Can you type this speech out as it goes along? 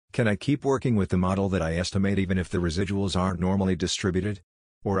Can I keep working with the model that I estimate even if the residuals aren't normally distributed?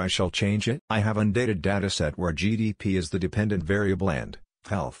 Or I shall change it? I have undated dataset where GDP is the dependent variable and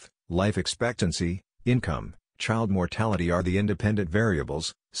health, life expectancy, income, child mortality are the independent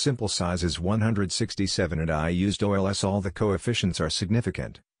variables. Simple size is 167 and I used OLS. All the coefficients are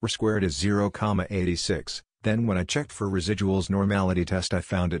significant. R squared is 0,86. Then when I checked for residuals normality test I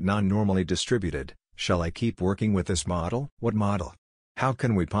found it non-normally distributed. Shall I keep working with this model? What model? How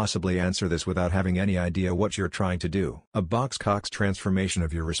can we possibly answer this without having any idea what you're trying to do? A Box-Cox transformation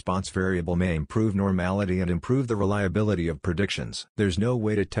of your response variable may improve normality and improve the reliability of predictions. There's no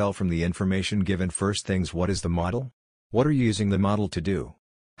way to tell from the information given. First things, what is the model? What are you using the model to do?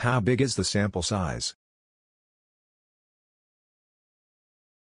 How big is the sample size?